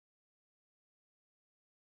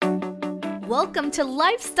Welcome to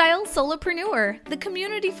Lifestyle Solopreneur, the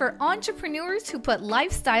community for entrepreneurs who put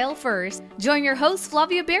lifestyle first. Join your host,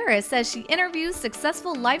 Flavia Berys, as she interviews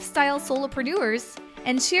successful lifestyle solopreneurs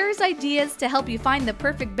and shares ideas to help you find the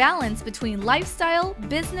perfect balance between lifestyle,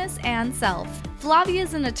 business, and self. Flavia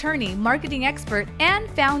is an attorney, marketing expert, and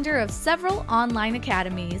founder of several online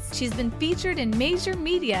academies. She's been featured in major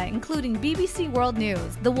media, including BBC World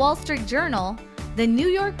News, The Wall Street Journal, The New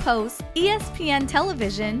York Post, ESPN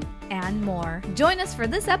Television, and more. Join us for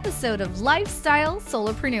this episode of Lifestyle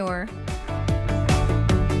Solopreneur.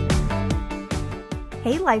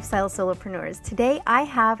 Hey, Lifestyle Solopreneurs. Today I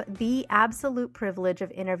have the absolute privilege of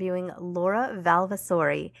interviewing Laura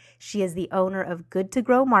Valvasori. She is the owner of Good to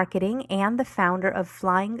Grow Marketing and the founder of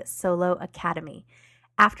Flying Solo Academy.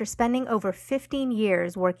 After spending over 15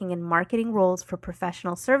 years working in marketing roles for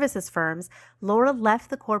professional services firms, Laura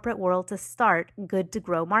left the corporate world to start Good to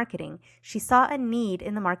Grow Marketing. She saw a need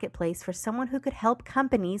in the marketplace for someone who could help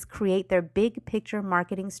companies create their big picture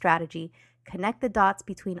marketing strategy, connect the dots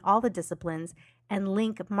between all the disciplines, and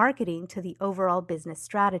link marketing to the overall business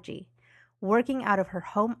strategy. Working out of her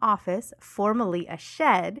home office, formerly a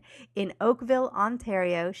shed, in Oakville,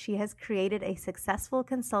 Ontario, she has created a successful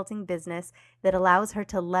consulting business that allows her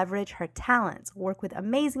to leverage her talents, work with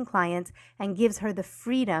amazing clients, and gives her the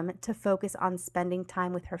freedom to focus on spending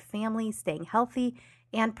time with her family, staying healthy,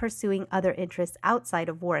 and pursuing other interests outside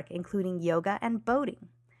of work, including yoga and boating.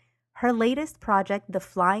 Her latest project, the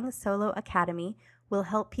Flying Solo Academy, will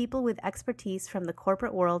help people with expertise from the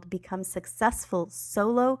corporate world become successful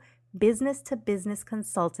solo business-to-business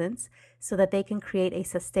consultants so that they can create a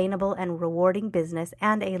sustainable and rewarding business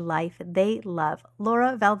and a life they love.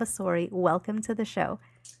 Laura Valvasori, welcome to the show.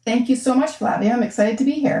 Thank you so much, Flavia. I'm excited to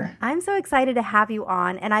be here. I'm so excited to have you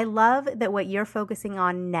on, and I love that what you're focusing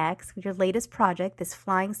on next, your latest project, this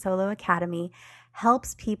Flying Solo Academy,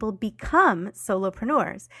 helps people become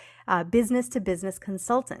solopreneurs, business-to-business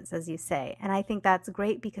consultants, as you say. And I think that's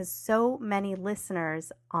great because so many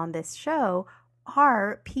listeners on this show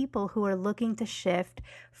are people who are looking to shift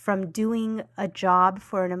from doing a job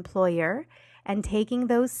for an employer and taking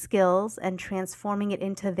those skills and transforming it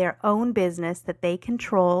into their own business that they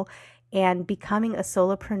control and becoming a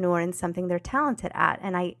solopreneur in something they're talented at.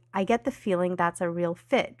 And I get the feeling that's a real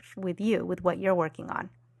fit with you, with what you're working on.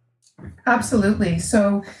 Absolutely.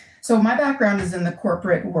 So my background is in the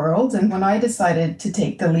corporate world. And when I decided to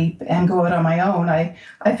take the leap and go out on my own, I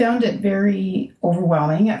found it very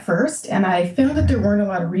overwhelming at first. And I found that there weren't a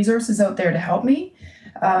lot of resources out there to help me.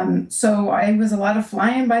 So I was a lot of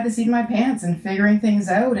flying by the seat of my pants and figuring things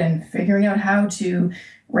out and figuring out how to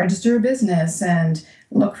register a business and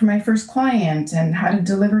look for my first client and how to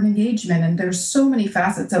deliver an engagement. And there's so many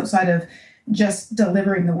facets outside of just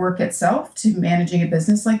delivering the work itself to managing a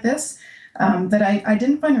business like this, that I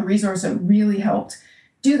didn't find a resource that really helped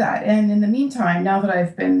do that. And in the meantime, now that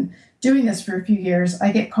I've been doing this for a few years,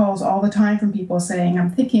 I get calls all the time from people saying, I'm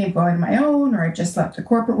thinking of going on my own, or I've just left the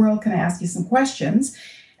corporate world. Can I ask you some questions?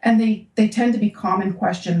 And they tend to be common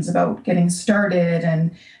questions about getting started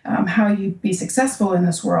and how you be successful in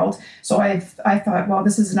this world. So I thought, well,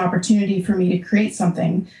 this is an opportunity for me to create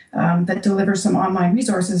something that delivers some online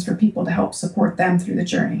resources for people to help support them through the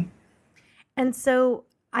journey. And so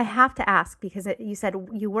I have to ask, because you said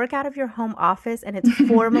you work out of your home office and it's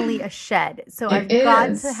formerly a shed. So I've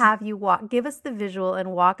got to have you give us the visual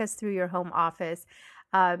and walk us through your home office.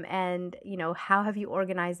 And, how have you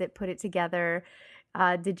organized it, put it together?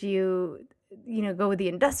 Did you go with the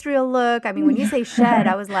industrial look? I mean, when you say shed,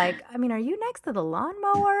 I was like, are you next to the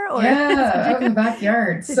lawnmower? Or out in the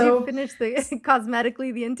backyard. Did you finish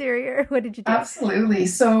cosmetically the interior? What did you do? Absolutely.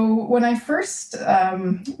 So when I first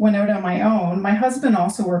went out on my own, my husband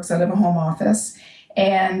also works out of a home office.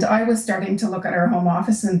 And I was starting to look at our home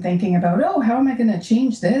office and thinking about, how am I going to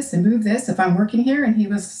change this and move this if I'm working here? And he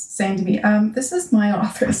was saying to me, this is my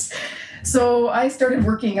office. So I started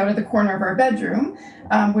working out of the corner of our bedroom,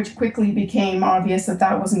 which quickly became obvious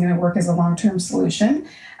that wasn't going to work as a long-term solution.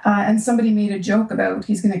 And somebody made a joke about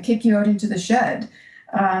he's going to kick you out into the shed.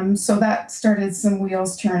 So that started some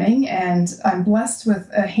wheels turning, and I'm blessed with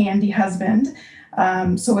a handy husband.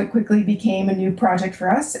 So it quickly became a new project for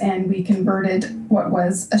us, and we converted what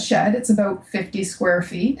was a shed. It's about 50 square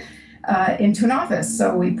feet. Into an office.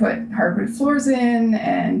 So we put hardwood floors in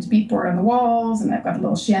and beadboard on the walls, and I've got a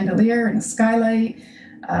little chandelier and a skylight,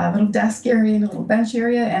 a little desk area and a little bench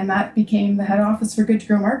area, and that became the head office for Good to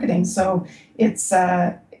Grow Marketing. So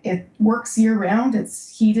it works year round.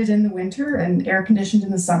 It's heated in the winter and air conditioned in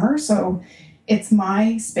the summer. So it's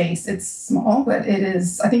my space. It's small, but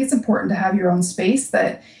I think it's important to have your own space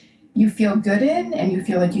that you feel good in and you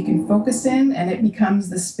feel like you can focus in, and it becomes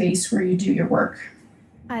the space where you do your work.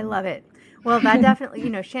 I love it. Well, that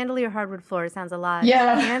definitely, chandelier hardwood floor sounds a lot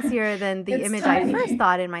Yeah, fancier than the it's image I first tiny.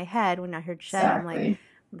 thought in my head when I heard shed. I'm like, Exactly.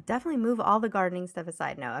 definitely move all the gardening stuff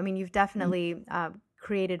aside. No, I mean, you've definitely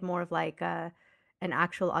created more of like an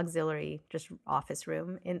actual auxiliary, just office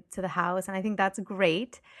room into the house. And I think that's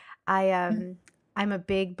great. I, I'm a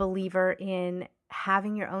big believer in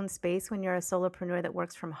having your own space when you're a solopreneur that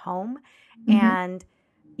works from home, Mm-hmm. and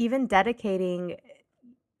even dedicating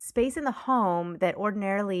space in the home that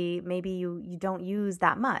ordinarily maybe you don't use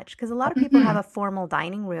that much, because a lot of people have Mm-hmm. a formal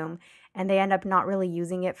dining room and they end up not really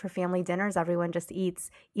using it for family dinners. Everyone just eats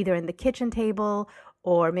either in the kitchen table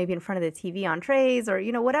or maybe in front of the TV on trays, or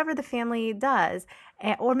whatever the family does.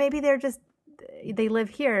 Or maybe they live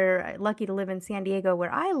here, lucky to live in San Diego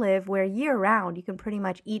where I live, where year round you can pretty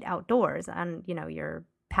much eat outdoors on your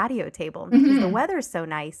patio table because the Mm-hmm. weather's so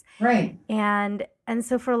nice. Right. And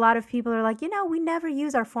so for a lot of people are like, we never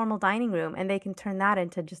use our formal dining room, and they can turn that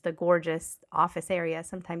into just a gorgeous office area,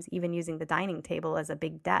 sometimes even using the dining table as a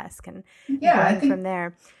big desk and Yeah, I going from think.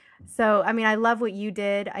 there. So, I mean, I love what you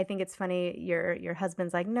did. I think it's funny your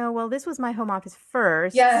husband's like, "No, well, this was my home office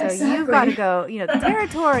first, Yeah, so you've got to exactly. go,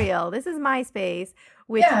 territorial. This is my space,"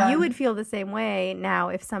 which you Yeah, would feel the same way now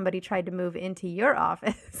if somebody tried to move into your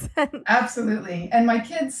office. absolutely. And my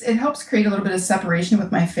kids, it helps create a little bit of separation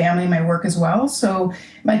with my family and my work as well. So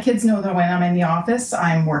my kids know that when I'm in the office,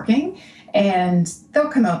 I'm working, and they'll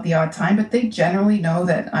come out the odd time, but they generally know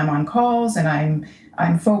that I'm on calls and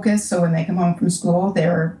I'm focused. So when they come home from school,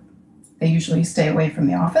 they usually stay away from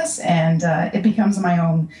the office, and it becomes my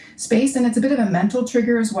own space. And it's a bit of a mental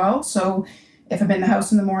trigger as well. So if I'm in the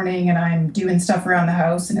house in the morning and I'm doing stuff around the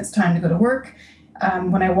house and it's time to go to work,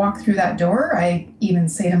 when I walk through that door, I even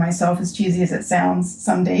say to myself, as cheesy as it sounds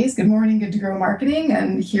some days, good morning, good to grow marketing,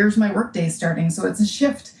 and here's my workday starting. So it's a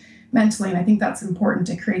shift mentally, and I think that's important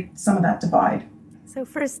to create some of that divide. So,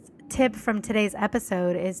 first tip from today's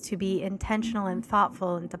episode is to be intentional and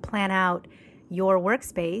thoughtful and to plan out your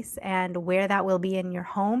workspace and where that will be in your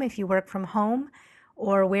home if you work from home,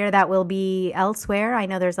 or where that will be elsewhere. I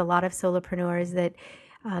know there's a lot of solopreneurs that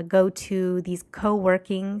go to these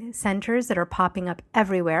co-working centers that are popping up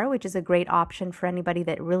everywhere, which is a great option for anybody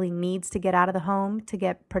that really needs to get out of the home to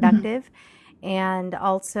get Mm-hmm. productive. And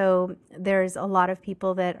also, there's a lot of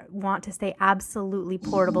people that want to stay absolutely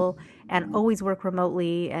portable and always work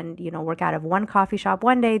remotely, and work out of one coffee shop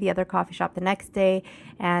one day, the other coffee shop the next day,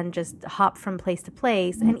 and just hop from place to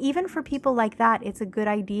place. And even for people like that, it's a good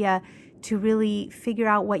idea to really figure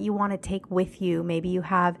out what you want to take with you. Maybe you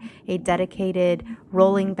have a dedicated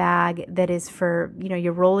rolling bag that is for,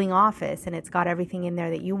 your rolling office, and it's got everything in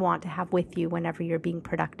there that you want to have with you whenever you're being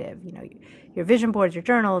productive. Your vision boards, your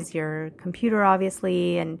journals, your computer,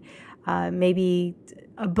 obviously, and maybe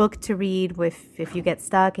a book to read if you get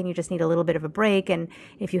stuck and you just need a little bit of a break. And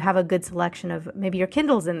if you have a good selection of maybe your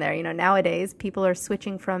Kindles in there, nowadays people are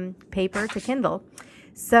switching from paper to Kindle.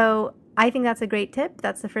 So I think that's a great tip.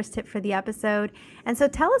 That's the first tip for the episode. And so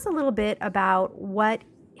tell us a little bit about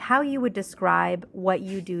how you would describe what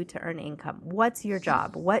you do to earn income. What's your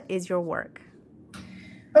job? What is your work?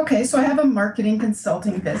 Okay, so I have a marketing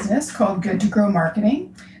consulting business called Good to Grow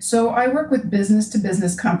Marketing. So I work with business to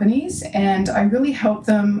business companies, and I really help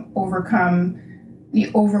them overcome the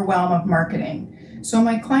overwhelm of marketing. So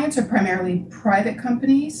my clients are primarily private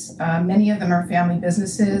companies. Many of them are family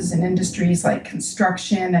businesses in industries like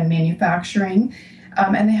construction and manufacturing.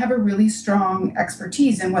 And they have a really strong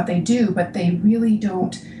expertise in what they do, but they really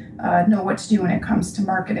don't know what to do when it comes to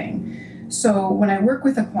marketing. So when I work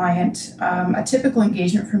with a client, a typical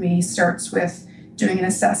engagement for me starts with doing an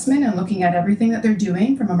assessment and looking at everything that they're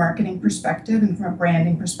doing from a marketing perspective and from a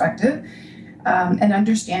branding perspective, and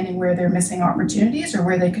understanding where they're missing opportunities or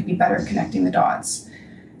where they could be better connecting the dots.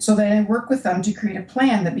 So then I work with them to create a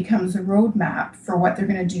plan that becomes a roadmap for what they're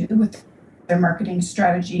going to do with their marketing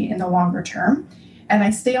strategy in the longer term. And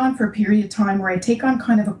I stay on for a period of time where I take on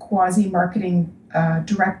kind of a quasi marketing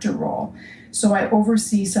director role. So I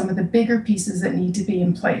oversee some of the bigger pieces that need to be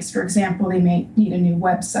in place. For example, they may need a new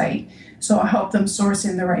website. So I'll help them source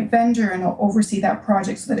in the right vendor, and I'll oversee that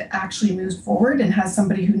project so that it actually moves forward and has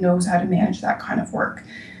somebody who knows how to manage that kind of work.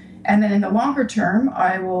 And then in the longer term,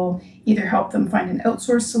 I will either help them find an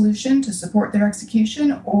outsourced solution to support their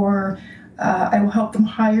execution, or I will help them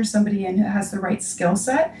hire somebody in who has the right skill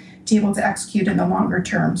set to be able to execute in the longer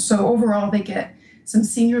term. So overall, they get some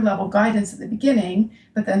senior level guidance at the beginning,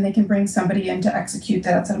 but then they can bring somebody in to execute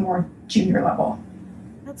that at a more junior level.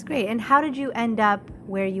 That's great. And how did you end up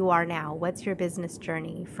where you are now? What's your business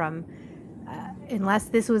journey from unless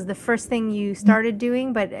this was the first thing you started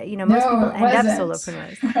doing, but most No, people it end up wasn't.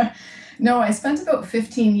 solopreneurs. No, I spent about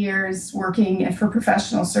 15 years working for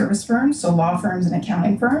professional service firms, so law firms and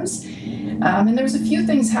accounting firms. And there was a few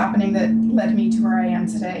things happening that led me to where I am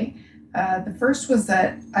today. The first was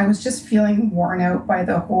that I was just feeling worn out by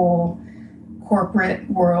the whole corporate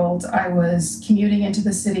world. I was commuting into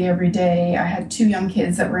the city every day. I had two young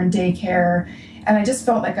kids that were in daycare, and I just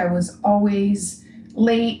felt like I was always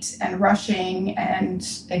late and rushing and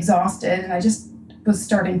exhausted, and I just was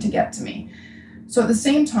starting to get to me. So at the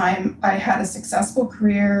same time, I had a successful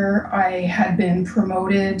career. I had been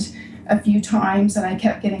promoted a few times and I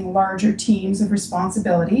kept getting larger teams of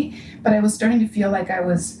responsibility, but I was starting to feel like I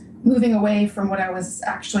was moving away from what I was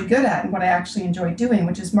actually good at and what I actually enjoyed doing,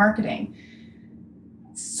 which is marketing.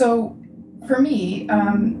 So for me,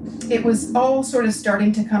 it was all sort of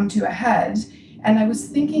starting to come to a head, and I was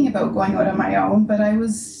thinking about going out on my own, but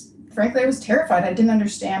frankly, I was terrified. I didn't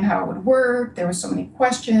understand how it would work. There were so many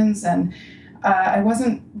questions, and I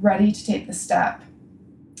wasn't ready to take the step.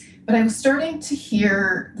 But I was starting to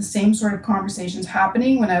hear the same sort of conversations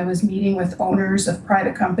happening when I was meeting with owners of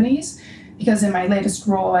private companies, because in my latest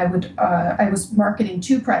role, I was marketing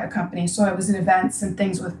to private companies. So I was at events and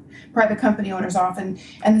things with private company owners often,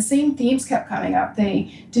 and the same themes kept coming up.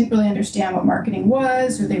 They didn't really understand what marketing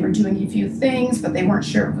was, or they were doing a few things, but they weren't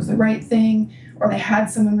sure it was the right thing, or they had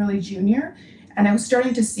someone really junior. And I was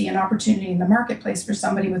starting to see an opportunity in the marketplace for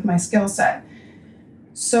somebody with my skill set.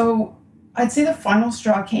 So I'd say the final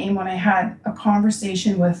straw came when I had a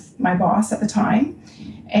conversation with my boss at the time.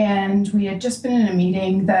 And we had just been in a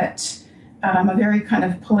meeting that a very kind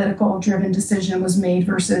of political driven decision was made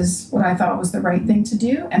versus what I thought was the right thing to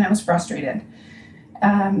do. And I was frustrated.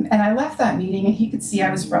 And I left that meeting and he could see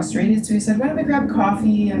I was frustrated. So he said, why don't we grab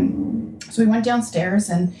coffee? And so we went downstairs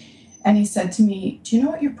and he said to me, do you know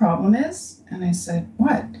what your problem is? And I said,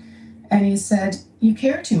 what? And he said, you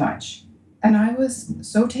care too much. And I was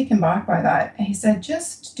so taken back by that. And he said,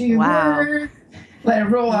 just do your work, let it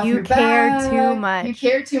roll off your back. You care too much. You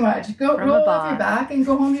care too much. Go roll off your back and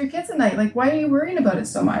go home to your kids at night. Like, why are you worrying about it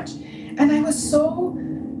so much? And I was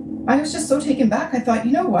just so taken back. I thought,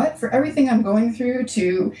 you know what? For everything I'm going through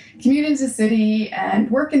to commute into the city and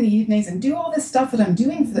work in the evenings and do all this stuff that I'm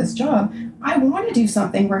doing for this job, I want to do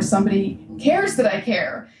something where somebody cares that I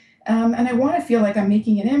care. And I want to feel like I'm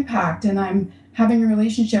making an impact and I'm having a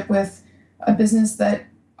relationship with a business that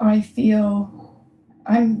I feel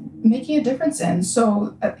I'm making a difference in.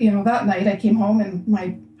 So, that night I came home and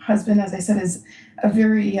my husband, as I said, is a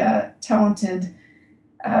very talented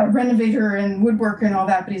renovator and woodworker and all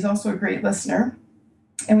that, but he's also a great listener.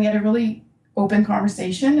 And we had a really open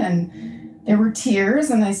conversation and there were tears.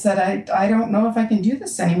 And I said, I don't know if I can do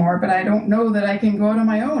this anymore, but I don't know that I can go out on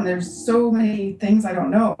my own. There's so many things I don't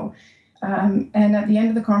know. And at the end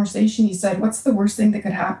of the conversation, he said, what's the worst thing that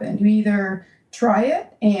could happen? You either try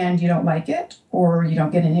it and you don't like it, or you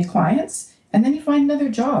don't get any clients, and then you find another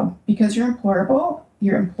job because you're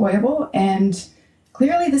employable, and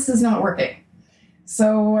clearly this is not working.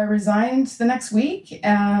 So I resigned the next week,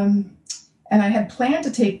 and I had planned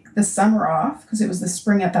to take the summer off because it was the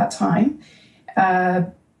spring at that time.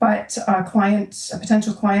 But a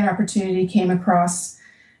potential client opportunity came across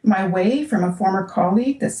my way from a former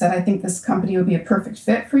colleague that said, I think this company would be a perfect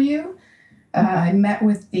fit for you. I met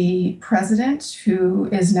with the president, who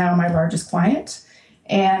is now my largest client,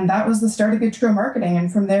 and that was the start of Good to Grow Marketing.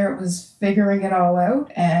 And from there, it was figuring it all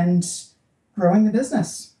out and growing the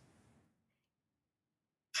business.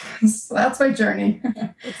 So that's my journey.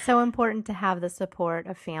 It's so important to have the support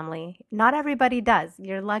of family. Not everybody does.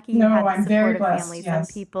 You're lucky you No, have the I'm support very of blessed, family. yes.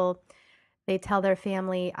 Some people, they tell their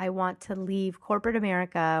family, I want to leave corporate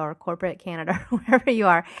America or corporate Canada, or wherever you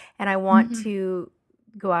are, and I want to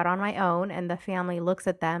go out on my own. And the family looks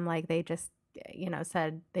at them like they just,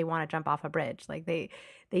 said they want to jump off a bridge. Like they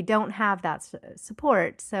don't have that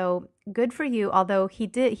support. So good for you. Although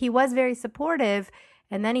he was very supportive.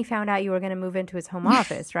 And then he found out you were going to move into his home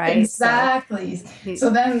office, right? Exactly. So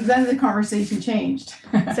then the conversation changed.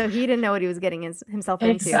 So he didn't know what he was getting himself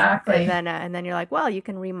into. Exactly. And then you're like, well, you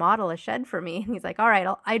can remodel a shed for me. And he's like, all right,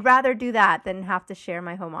 I'd rather do that than have to share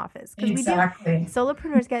my home office. Exactly.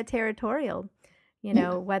 Solopreneurs get territorial,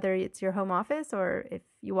 whether it's your home office or if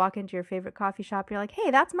you walk into your favorite coffee shop, you're like,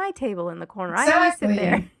 hey, that's my table in the corner. Exactly. I always sit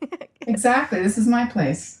there. Exactly. This is my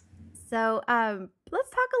place. So let's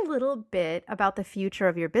talk a little bit about the future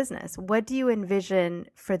of your business. What do you envision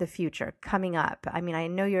for the future coming up? I mean, I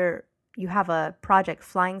know you have a project,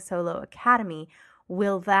 Flying Solo Academy.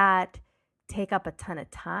 Will that take up a ton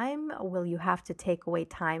of time? Will you have to take away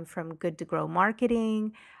time from Good to Grow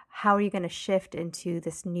marketing? How are you going to shift into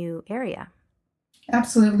this new area?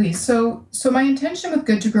 Absolutely. So my intention with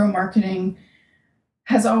Good to Grow marketing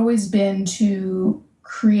has always been to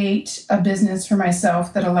create a business for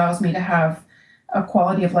myself that allows me to have a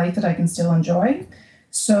quality of life that I can still enjoy.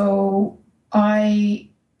 So I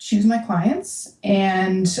choose my clients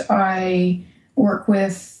and I work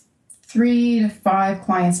with 3 to 5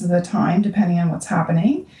 clients at a time, depending on what's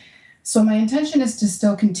happening. So my intention is to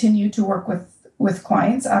still continue to work with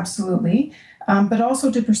clients, absolutely, but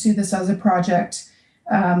also to pursue this as a project,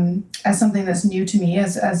 as something that's new to me,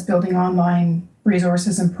 as building online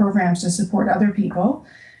resources and programs to support other people.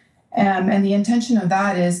 And the intention of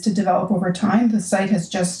that is to develop over time. The site has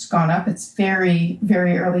just gone up. It's very,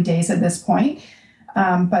 very early days at this point,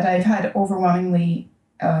 but I've had overwhelmingly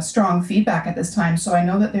strong feedback at this time. So I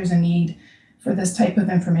know that there's a need for this type of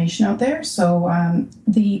information out there. So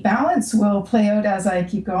the balance will play out as I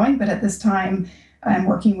keep going, but at this time, I'm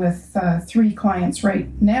working with 3 clients right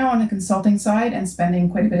now on the consulting side and spending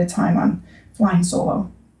quite a bit of time on flying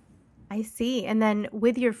solo. I see. And then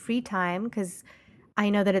with your free time, because I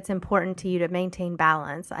know that it's important to you to maintain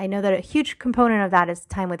balance. I know that a huge component of that is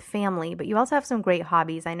time with family, but you also have some great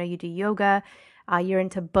hobbies. I know you do yoga, you're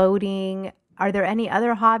into boating. Are there any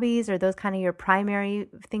other hobbies, or those kind of your primary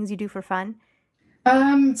things you do for fun?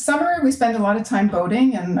 Summer, we spend a lot of time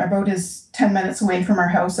boating, and our boat is 10 minutes away from our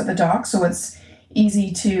house at the dock, so it's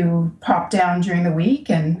easy to pop down during the week.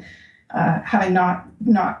 And having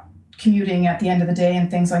not commuting at the end of the day and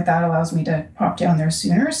things like that allows me to pop down there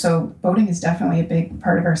sooner. So boating is definitely a big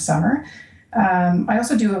part of our summer. I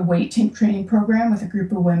also do a weight training program with a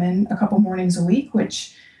group of women a couple mornings a week,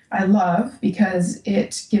 which I love because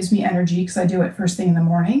it gives me energy because I do it first thing in the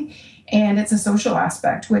morning. And it's a social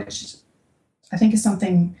aspect, which I think is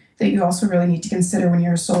something that you also really need to consider when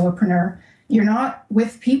you're a solopreneur. You're not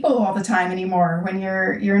with people all the time anymore. When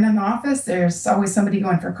you're in an office, there's always somebody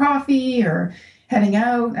going for coffee or heading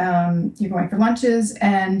out. You're going for lunches,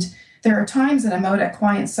 and there are times that I'm out at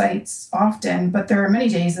client sites often, but there are many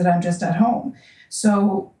days that I'm just at home.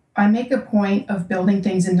 So I make a point of building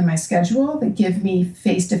things into my schedule that give me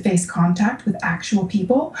face-to-face contact with actual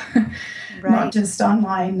people, Right. not just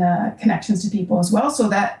online connections to people as well. So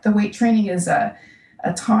that the weight training is a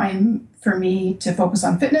time for me to focus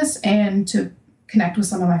on fitness and to connect with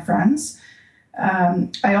some of my friends.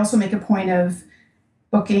 I also make a point of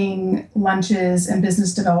booking lunches and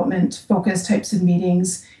business development focused types of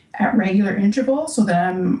meetings at regular intervals so that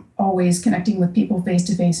I'm always connecting with people face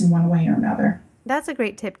to face in one way or another. That's a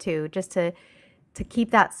great tip too, just to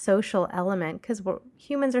keep that social element, because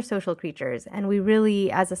humans are social creatures, and we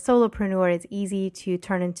really, as a solopreneur, it's easy to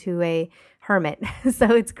turn into a hermit. So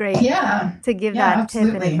it's great Yeah, to give yeah, that tip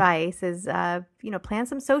and absolutely. advice is, plan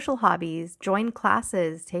some social hobbies, join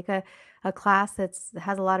classes, take a class that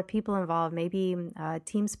has a lot of people involved, maybe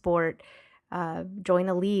team sport, join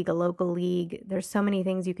a league, a local league. There's so many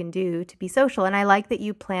things you can do to be social. And I like that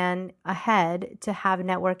you plan ahead to have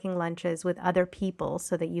networking lunches with other people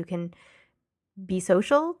so that you can be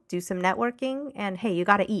social, do some networking, and hey, you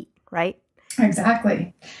got to eat, right?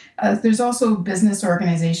 Exactly. There's also business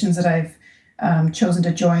organizations that I've chosen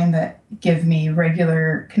to join that give me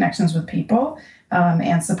regular connections with people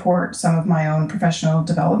and support some of my own professional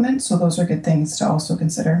development. So those are good things to also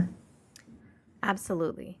consider.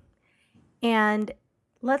 Absolutely. And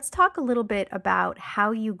let's talk a little bit about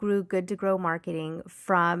how you grew Good to Grow Marketing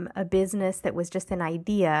from a business that was just an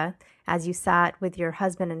idea as you sat with your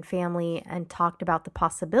husband and family and talked about the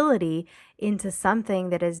possibility into something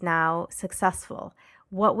that is now successful.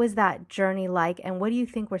 What was that journey like? And what do you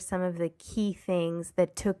think were some of the key things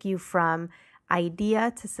that took you from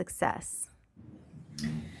idea to success?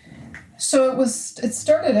 So it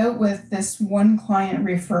started out with this one client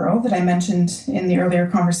referral that I mentioned in the earlier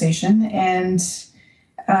conversation. And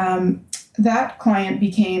that client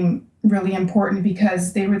became really important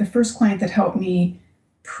because they were the first client that helped me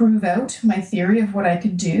prove out my theory of what I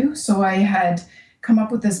could do. So I had come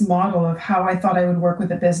up with this model of how I thought I would work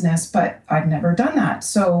with a business, but I'd never done that.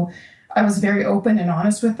 So I was very open and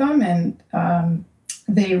honest with them, and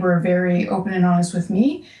they were very open and honest with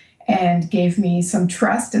me and gave me some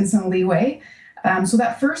trust and some leeway. So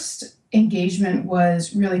that first engagement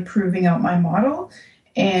was really proving out my model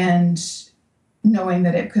and knowing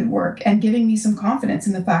that it could work and giving me some confidence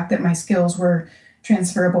in the fact that my skills were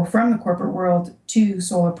transferable from the corporate world to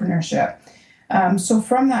solopreneurship. So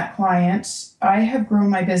from that client, I have grown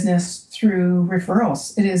my business through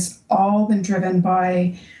referrals. It has all been driven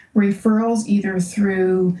by referrals, either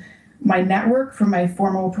through my network from my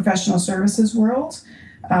formal professional services world,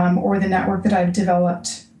 or the network that I've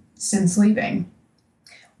developed since leaving,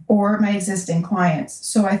 or my existing clients.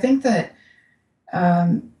 So I think that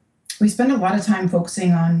we spend a lot of time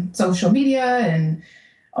focusing on social media and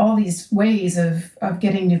all these ways of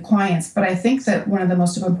getting new clients. But I think that one of the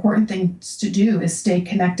most important things to do is stay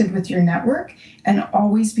connected with your network and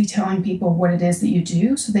always be telling people what it is that you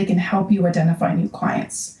do so they can help you identify new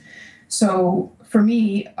clients. So for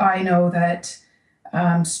me, I know that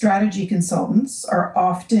strategy consultants are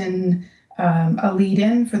often a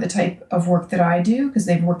lead-in for the type of work that I do, because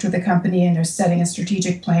they've worked with a company and they're setting a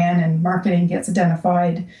strategic plan and marketing gets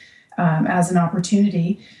identified as an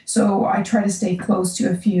opportunity. So I try to stay close to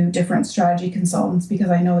a few different strategy consultants because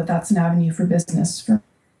I know that that's an avenue for business for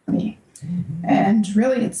me. Mm-hmm. And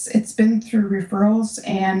really, it's been through referrals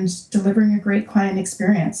and delivering a great client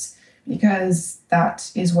experience, because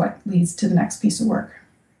that is what leads to the next piece of work.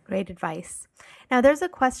 Great advice. Now, there's a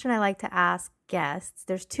question I like to ask guests.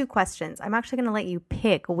 There's two questions. I'm actually going to let you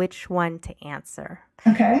pick which one to answer.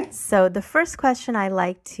 Okay. So the first question I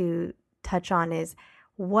like to touch on is,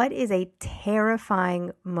 what is a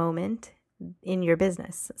terrifying moment in your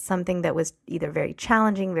business? Something that was either very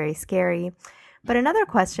challenging, very scary. But another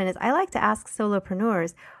question is, I like to ask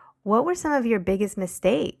solopreneurs, what were some of your biggest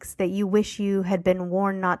mistakes that you wish you had been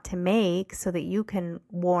warned not to make, so that you can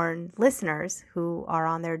warn listeners who are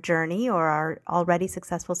on their journey or are already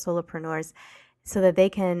successful solopreneurs, so that they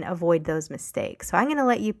can avoid those mistakes? So I'm going to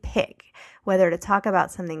let you pick whether to talk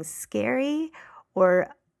about something scary or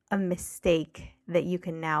a mistake that you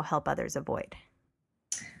can now help others avoid.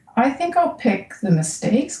 I think I'll pick the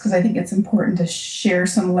mistakes, because I think it's important to share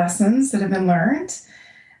some lessons that have been learned.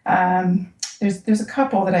 There's a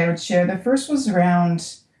couple that I would share. The first is around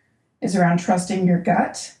trusting your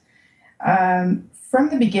gut. From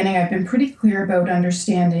the beginning, I've been pretty clear about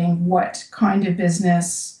understanding what kind of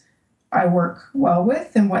business I work well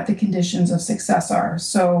with and what the conditions of success are.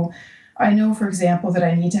 So I know, for example, that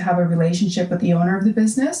I need to have a relationship with the owner of the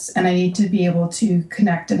business, and I need to be able to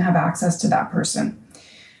connect and have access to that person.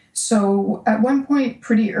 So at one point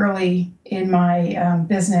pretty early in my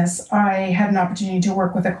business, I had an opportunity to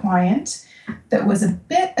work with a client that was a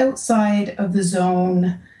bit outside of the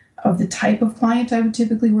zone of the type of client I would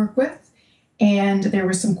typically work with. And there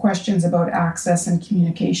were some questions about access and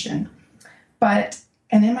communication.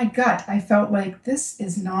 And in my gut, I felt like this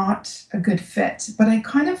is not a good fit. But I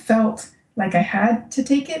kind of felt like I had to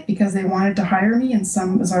take it because they wanted to hire me in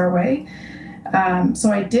some bizarre way.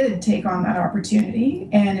 So I did take on that opportunity,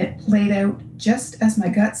 and it played out just as my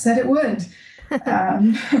gut said it would.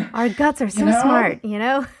 Our guts are so smart,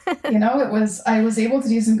 I was able to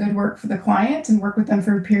do some good work for the client and work with them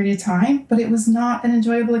for a period of time, but it was not an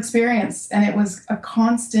enjoyable experience. And it was a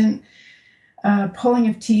constant pulling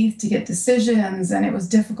of teeth to get decisions, and it was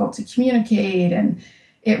difficult to communicate, and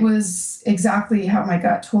it was exactly how my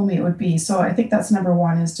gut told me it would be. So I think that's number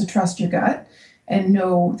one, is to trust your gut and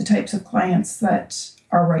know the types of clients that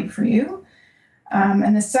are right for you.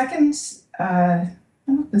 And the second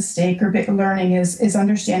mistake or big learning is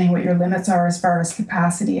understanding what your limits are as far as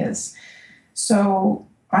capacity is. So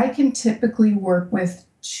I can typically work with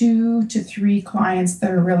 2 to 3 clients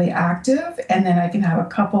that are really active, and then I can have a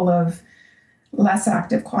couple of less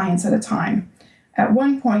active clients at a time. At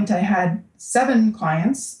one point, I had 7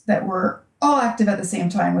 clients that were all active at the same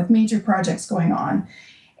time with major projects going on,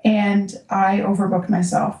 and I overbooked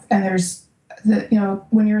myself. And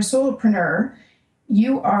when you're a solopreneur,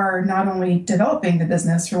 you are not only developing the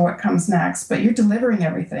business for what comes next, but you're delivering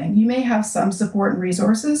everything. You may have some support and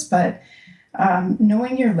resources, but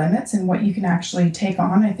knowing your limits and what you can actually take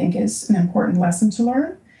on, I think, is an important lesson to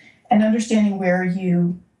learn, and understanding where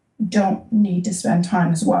you don't need to spend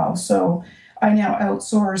time as well. So I now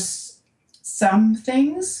outsource some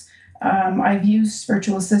things. I've used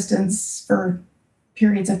virtual assistants for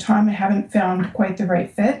periods of time. I haven't found quite the right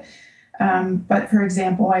fit. But for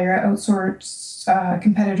example, I outsource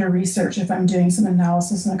competitor research if I'm doing some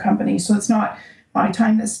analysis in a company. So it's not my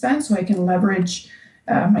time that's spent, so I can leverage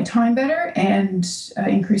my time better and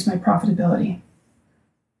increase my profitability.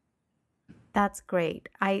 That's great.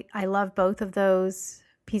 I love both of those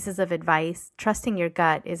pieces of advice. Trusting your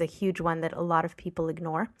gut is a huge one that a lot of people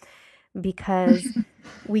ignore, because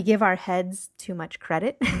we give our heads too much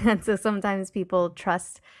credit. And so sometimes people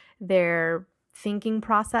trust their thinking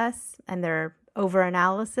process and their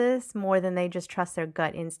over-analysis more than they just trust their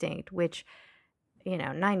gut instinct, which,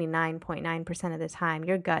 99.9% of the time,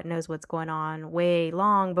 your gut knows what's going on way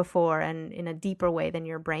long before and in a deeper way than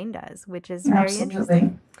your brain does, which is very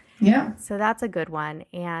interesting. Yeah. So that's a good one.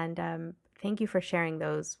 And thank you for sharing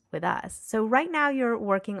those with us. So right now you're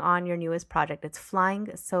working on your newest project. It's Flying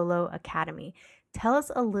Solo Academy. Tell us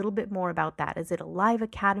a little bit more about that. Is it a live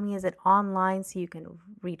academy? Is it online so you can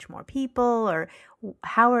reach more people? Or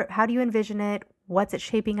how do you envision it? What's it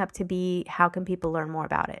shaping up to be? How can people learn more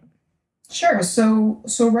about it? Sure. So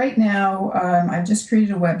right now, I've just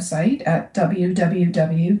created a website at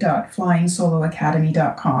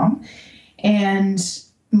www.flyingsoloacademy.com. And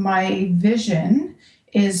my vision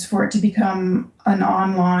is for it to become an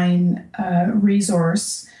online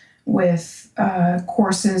resource with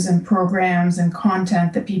courses and programs and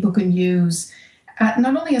content that people can use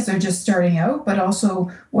not only as they're just starting out, but also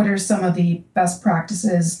what are some of the best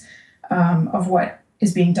practices of what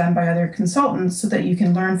is being done by other consultants, so that you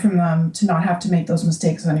can learn from them to not have to make those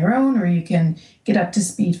mistakes on your own, or you can get up to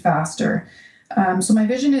speed faster. So my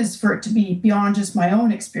vision is for it to be beyond just my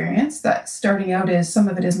own experience. That starting out is some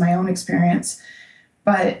of it is my own experience,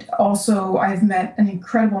 but also I've met an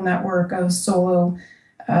incredible network of solo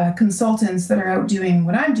consultants that are out doing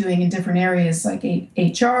what I'm doing in different areas like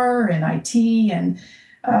HR and IT and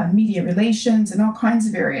media relations and all kinds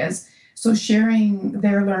of areas. So sharing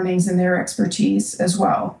their learnings and their expertise as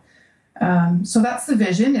well. So that's the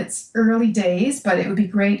vision. It's early days, but it would be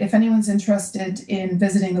great if anyone's interested in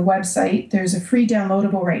visiting the website. There's a free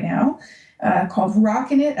downloadable right now called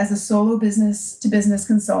Rockin' It as a Solo Business to Business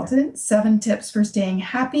Consultant, 7 Tips for Staying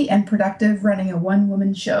Happy and Productive Running a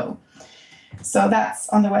One-Woman Show. So that's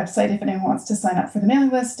on the website if anyone wants to sign up for the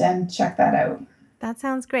mailing list and check that out. That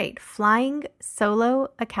sounds great.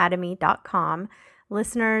 FlyingSoloAcademy.com.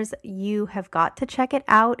 Listeners, you have got to check it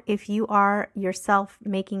out if you are yourself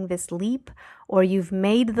making this leap, or you've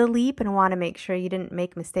made the leap and want to make sure you didn't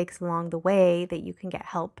make mistakes along the way, that you can get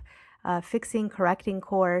help fixing, correcting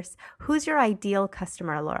course. Who's your ideal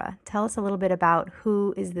customer, Laura? Tell us a little bit about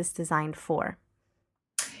who is this designed for.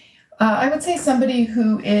 I would say somebody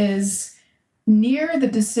who is near the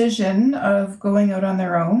decision of going out on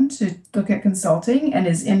their own to look at consulting and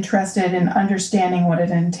is interested in understanding what it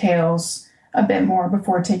entails a bit more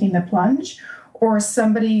before taking the plunge, or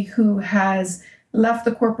somebody who has left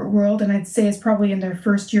the corporate world and I'd say is probably in their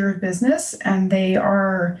first year of business and they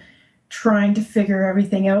are trying to figure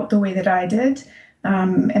everything out the way that I did.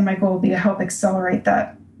 And my goal would be to help accelerate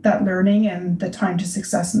that learning and the time to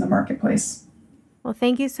success in the marketplace. Well,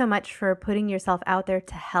 thank you so much for putting yourself out there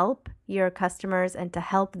to help your customers and to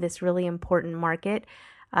help this really important market.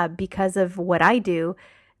 Because of what I do,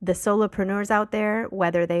 the solopreneurs out there,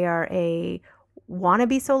 whether they are a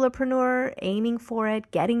wannabe solopreneur, aiming for it,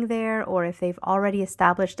 getting there, or if they've already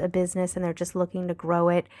established a business and they're just looking to grow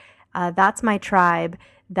it, that's my tribe.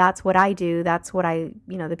 That's what I do. That's what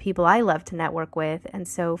the people I love to network with. And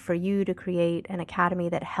so for you to create an academy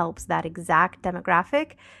that helps that exact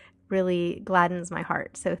demographic really gladdens my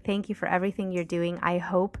heart. So thank you for everything you're doing. I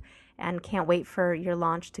hope and can't wait for your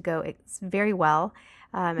launch to go very well.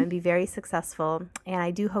 And be very successful. And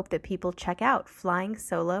I do hope that people check out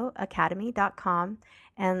FlyingSoloAcademy.com.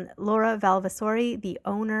 And Laura Valvasori, the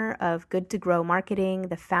owner of Good to Grow Marketing,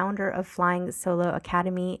 the founder of Flying Solo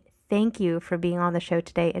Academy, thank you for being on the show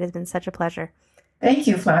today. It has been such a pleasure. Thank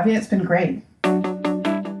you, Flavia. It's been great.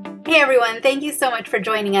 Hey everyone, thank you so much for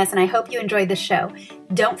joining us, and I hope you enjoyed the show.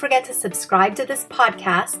 Don't forget to subscribe to this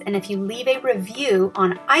podcast, and if you leave a review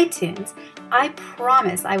on iTunes, I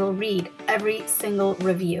promise I will read every single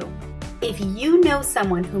review. If you know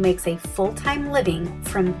someone who makes a full-time living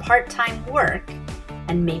from part-time work,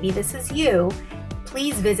 and maybe this is you,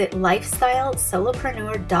 please visit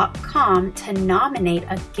LIFESTYLESOLOPRENEUR.com to nominate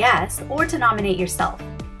a guest or to nominate yourself.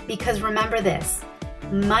 Because remember this,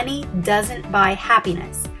 money doesn't buy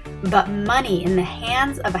happiness. But money in the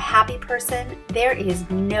hands of a happy person, there is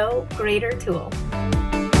no greater tool.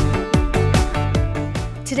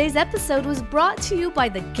 Today's episode was brought to you by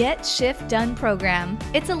the Get Shift Done program.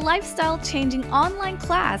 It's a lifestyle-changing online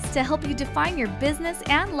class to help you define your business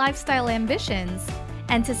and lifestyle ambitions,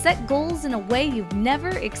 and to set goals in a way you've never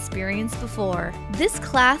experienced before. This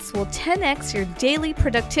class will 10x your daily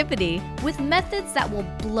productivity with methods that will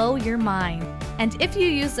blow your mind. And if you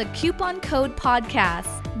use a coupon code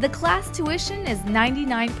podcast, the class tuition is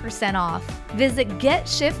 99% off. Visit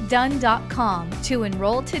GetShiftDone.com to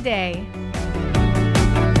enroll today.